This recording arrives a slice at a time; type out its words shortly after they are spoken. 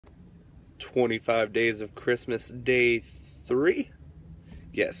25 days of Christmas, day 3?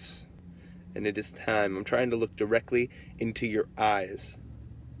 Yes. And it is time. I'm trying to look directly into your eyes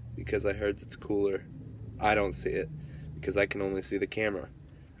because I heard that's cooler. I don't see it because I can only see the camera.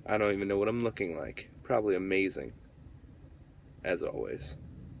 I don't even know what I'm looking like. Probably amazing, as always.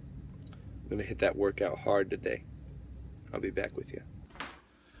 I'm gonna hit that workout hard today. I'll be back with you.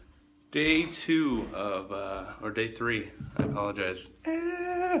 Day 2 of, or day 3, I apologize.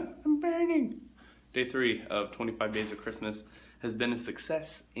 I'm burning. Day 3 of 25 Days of Christmas has been a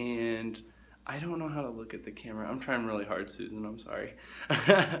success, and I don't know how to look at the camera. I'm trying really hard, Susan, I'm sorry.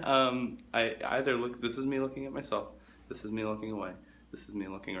 I either look, this is me looking at myself, this is me looking away, this is me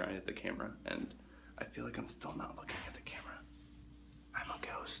looking right at the camera, and I feel like I'm still not looking at the camera. I'm a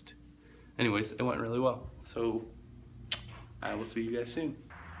ghost. Anyways, it went really well, so I will see you guys soon.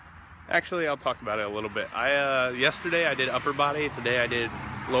 Actually, I'll talk about it a little bit. Yesterday I did upper body, today I did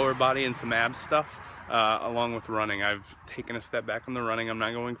lower body and some abs stuff, along with running. I've taken a step back on the running. I'm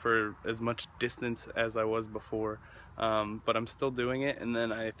not going for as much distance as I was before, but I'm still doing it, and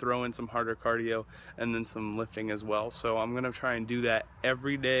then I throw in some harder cardio and then some lifting as well. So I'm gonna try and do that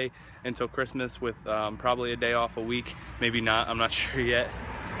every day until Christmas with probably a day off a week, maybe not, I'm not sure yet.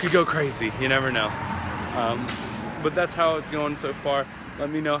 Could go crazy, you never know. But that's how it's going so far. Let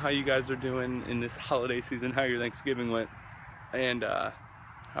me know how you guys are doing in this holiday season, how your Thanksgiving went, and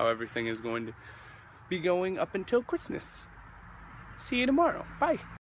how everything is going to be going up until Christmas. See you tomorrow. Bye.